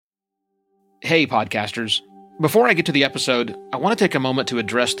Hey, podcasters. Before I get to the episode, I want to take a moment to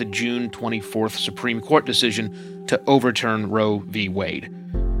address the June 24th Supreme Court decision to overturn Roe v. Wade.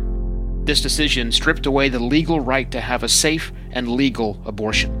 This decision stripped away the legal right to have a safe and legal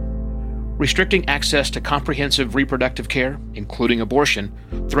abortion. Restricting access to comprehensive reproductive care, including abortion,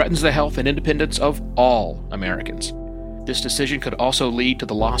 threatens the health and independence of all Americans. This decision could also lead to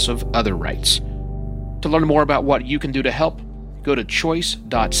the loss of other rights. To learn more about what you can do to help, go to choice.crd.co.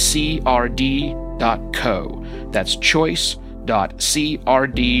 That's choice.crd.co.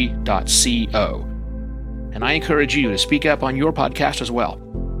 And I encourage you to speak up on your podcast as well.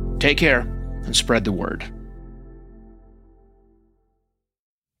 Take care and spread the word.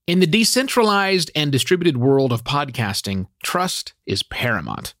 In the decentralized and distributed world of podcasting, trust is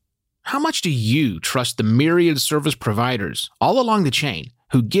paramount. How much do you trust the myriad service providers all along the chain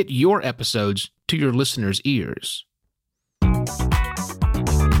who get your episodes to your listeners' ears?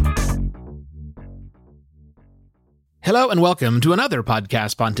 Hello and welcome to another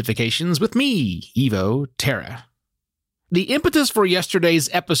Podcast Pontifications with me, Evo Terra. The impetus for yesterday's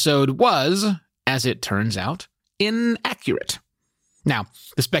episode was, as it turns out, inaccurate. Now,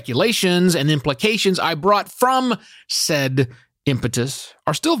 the speculations and implications I brought from said impetus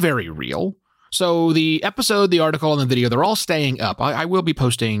are still very real. So the episode, the article, and the video, they're all staying up. I will be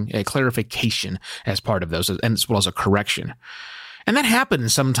posting a clarification as part of those, and as well as a correction. And that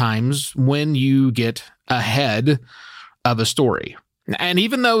happens sometimes when you get ahead of a story. And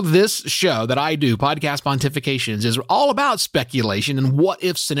even though this show that I do, Podcast Pontifications, is all about speculation and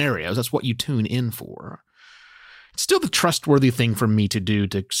what-if scenarios, that's what you tune in for, it's still the trustworthy thing for me to do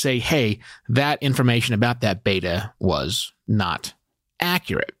to say, hey, that information about that beta was not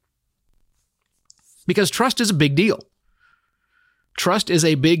accurate. Because trust is a big deal. Trust is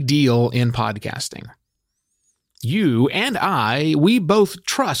a big deal in podcasting. You and I, we both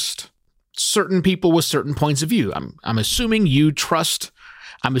trust certain people with certain points of view. I'm assuming you trust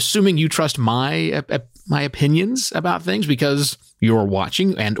my opinions about things because you're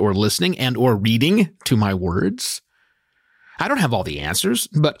watching and or listening and or reading to my words. I don't have all the answers,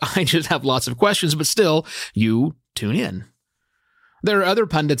 but I just have lots of questions, but still, you tune in. There are other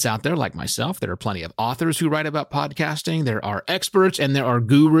pundits out there like myself. There are plenty of authors who write about podcasting. There are experts and there are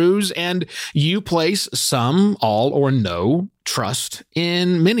gurus, and you place some, all, or no trust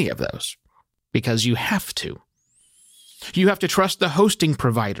in many of those because you have to. You have to trust the hosting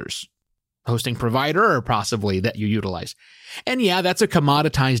providers, hosting provider or possibly that you utilize. And yeah, that's a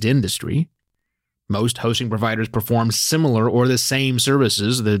commoditized industry. Most hosting providers perform similar or the same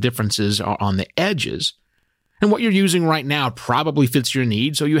services. The differences are on the edges. And what you're using right now probably fits your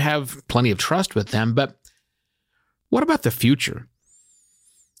needs, so you have plenty of trust with them. But what about the future?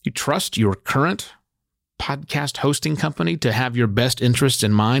 You trust your current podcast hosting company to have your best interests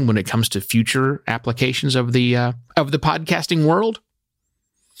in mind when it comes to future applications of the podcasting world?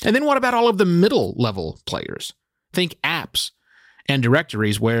 And then what about all of the middle-level players? Think apps and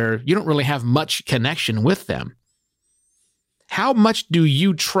directories where you don't really have much connection with them. How much do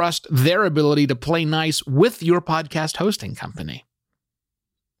you trust their ability to play nice with your podcast hosting company?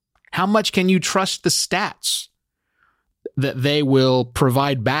 How much can you trust the stats that they will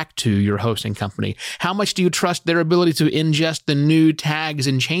provide back to your hosting company? How much do you trust their ability to ingest the new tags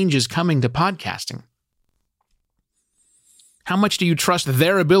and changes coming to podcasting? How much do you trust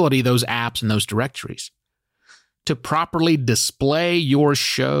their ability, those apps and those directories, to properly display your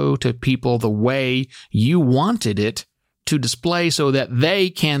show to people the way you wanted it to display so that they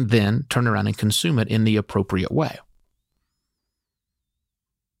can then turn around and consume it in the appropriate way?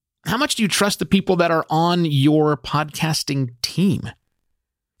 How much do you trust the people that are on your podcasting team?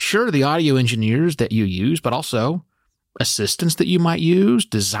 Sure, the audio engineers that you use, but also assistants that you might use,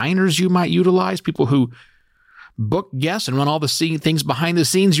 designers you might utilize, people who book guests and run all the things behind the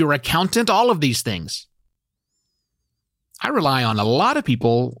scenes, your accountant, all of these things. I rely on a lot of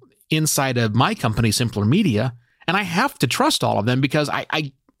people inside of my company, Simpler Media, and I have to trust all of them because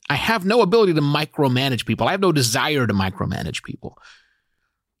I have no ability to micromanage people. I have no desire to micromanage people.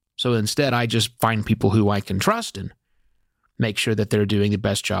 So instead, I just find people who I can trust and make sure that they're doing the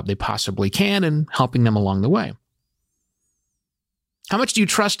best job they possibly can and helping them along the way. How much do you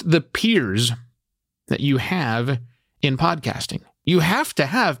trust the peers that you have in podcasting? You have to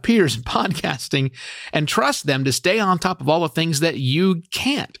have peers in podcasting and trust them to stay on top of all the things that you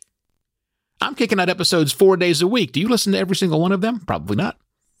can't. I'm kicking out episodes 4 days a week. Do you listen to every single one of them? Probably not.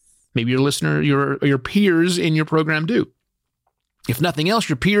 Maybe your peers in your program do. If nothing else,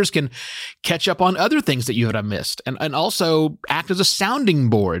 your peers can catch up on other things that you have missed and also act as a sounding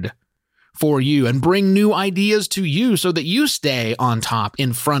board for you and bring new ideas to you so that you stay on top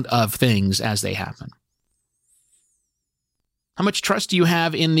in front of things as they happen? How much trust do you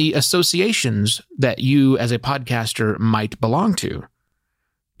have in the associations that you as a podcaster might belong to?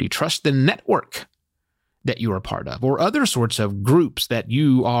 Do you trust the network that you are part of or other sorts of groups that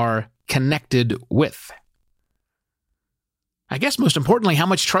you are connected with? I guess most importantly, how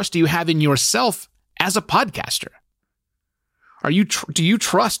much trust do you have in yourself as a podcaster? Do you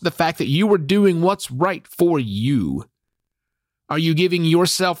trust the fact that you are doing what's right for you? Are you giving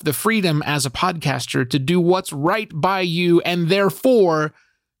yourself the freedom as a podcaster to do what's right by you and therefore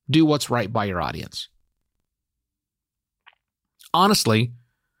do what's right by your audience? Honestly,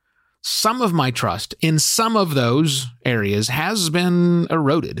 some of my trust in some of those areas has been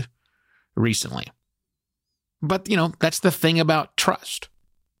eroded recently. But, that's the thing about trust.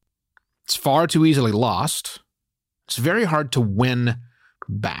 It's far too easily lost. It's very hard to win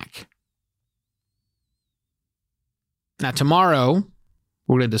back. Now, tomorrow,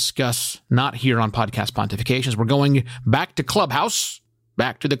 we're going to discuss, not here on Podcast Pontifications, we're going back to Clubhouse,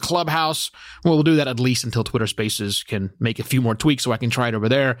 back to the Clubhouse. Well, we'll do that at least until Twitter Spaces can make a few more tweaks so I can try it over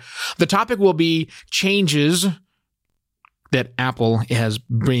there. The topic will be changes that Apple has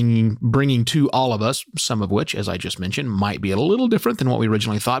bringing to all of us, some of which, as I just mentioned, might be a little different than what we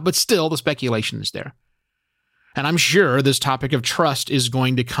originally thought, but still the speculation is there. And I'm sure this topic of trust is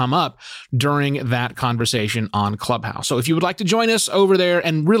going to come up during that conversation on Clubhouse. So if you would like to join us over there,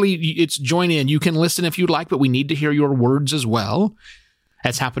 and really it's join in, you can listen if you'd like, but we need to hear your words as well.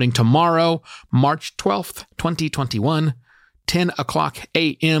 That's happening tomorrow, March 12th, 2021, 10 o'clock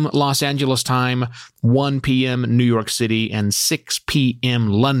a.m. Los Angeles time, 1 p.m. New York City, and 6 p.m.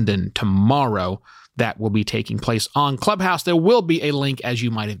 London tomorrow. That will be taking place on Clubhouse. There will be a link, as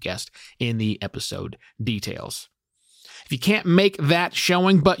you might have guessed, in the episode details. If you can't make that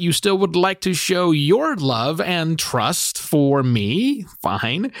showing, but you still would like to show your love and trust for me,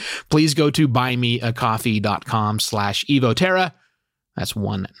 fine. Please go to buymeacoffee.com/evoterra. That's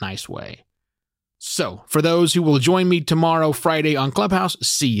one nice way. So, for those who will join me tomorrow, Friday on Clubhouse,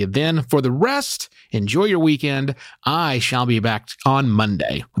 see you then. For the rest, enjoy your weekend. I shall be back on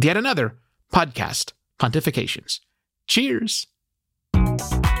Monday with yet another Podcast Pontifications. Cheers.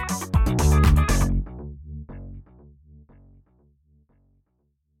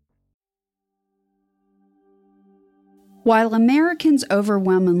 While Americans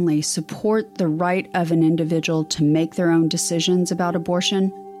overwhelmingly support the right of an individual to make their own decisions about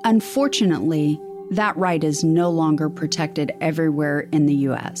abortion, unfortunately, that right is no longer protected everywhere in the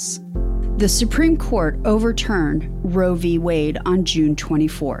U.S. The Supreme Court overturned Roe v. Wade on June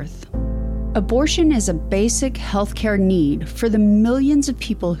 24th. Abortion is a basic healthcare need for the millions of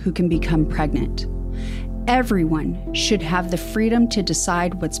people who can become pregnant. Everyone should have the freedom to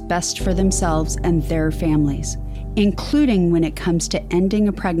decide what's best for themselves and their families, including when it comes to ending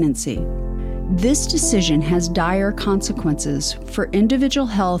a pregnancy. This decision has dire consequences for individual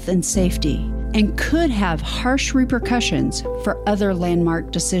health and safety and could have harsh repercussions for other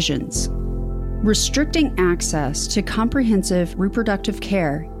landmark decisions. Restricting access to comprehensive reproductive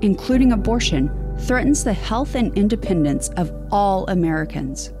care, including abortion, threatens the health and independence of all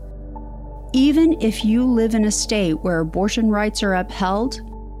Americans. Even if you live in a state where abortion rights are upheld,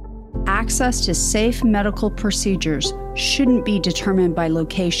 access to safe medical procedures shouldn't be determined by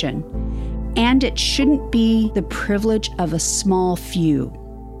location, and it shouldn't be the privilege of a small few.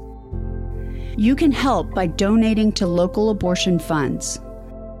 You can help by donating to local abortion funds.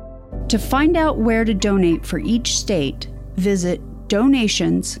 To find out where to donate for each state, visit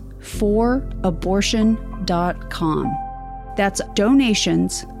donationsforabortion.com. That's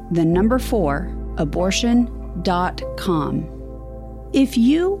donations, 4, abortion.com. If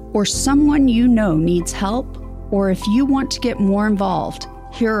you or someone you know needs help, or if you want to get more involved,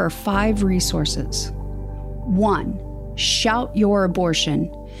 here are 5 resources. 1. Shout Your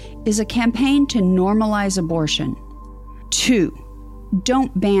Abortion is a campaign to normalize abortion. 2.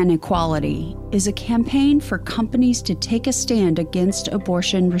 Don't Ban Equality is a campaign for companies to take a stand against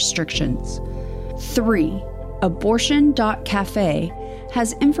abortion restrictions. 3. Abortion.cafe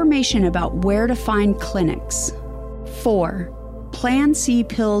has information about where to find clinics. 4.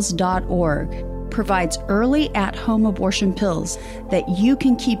 PlanCpills.org provides early at-home abortion pills that you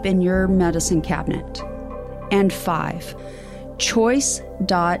can keep in your medicine cabinet. And 5.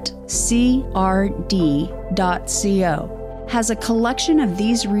 Choice.crd.co has a collection of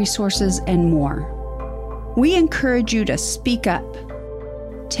these resources and more. We encourage you to speak up,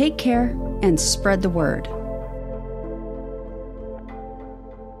 take care, and spread the word.